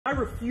I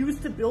refuse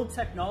to build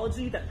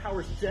technology that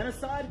powers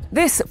genocide.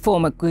 This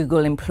former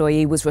Google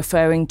employee was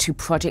referring to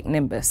Project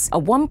Nimbus, a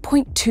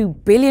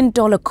 $1.2 billion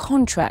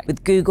contract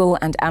with Google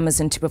and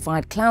Amazon to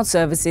provide cloud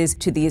services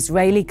to the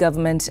Israeli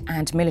government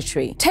and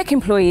military. Tech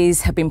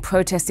employees have been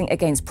protesting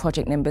against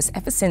Project Nimbus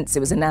ever since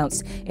it was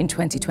announced in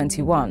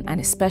 2021,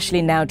 and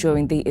especially now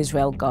during the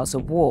Israel-Gaza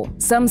war.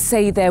 Some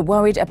say they're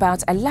worried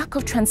about a lack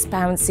of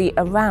transparency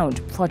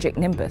around Project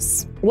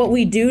Nimbus. What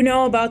we do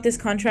know about this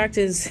contract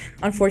is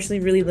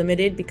unfortunately really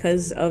limited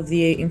because of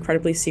the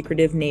incredibly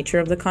secretive nature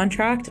of the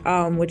contract,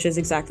 which is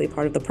exactly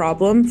part of the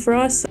problem for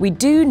us. We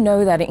do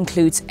know that it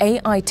includes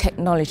AI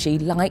technology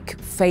like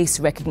face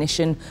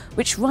recognition,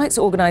 which rights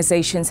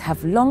organizations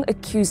have long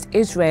accused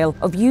Israel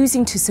of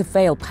using to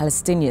surveil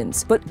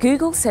Palestinians. But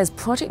Google says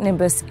Project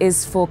Nimbus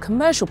is for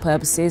commercial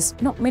purposes,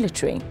 not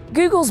military.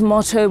 Google's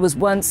motto was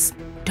once,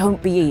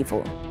 "Don't be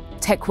evil."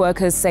 Tech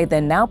workers say they're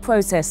now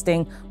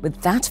protesting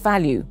with that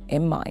value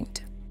in mind.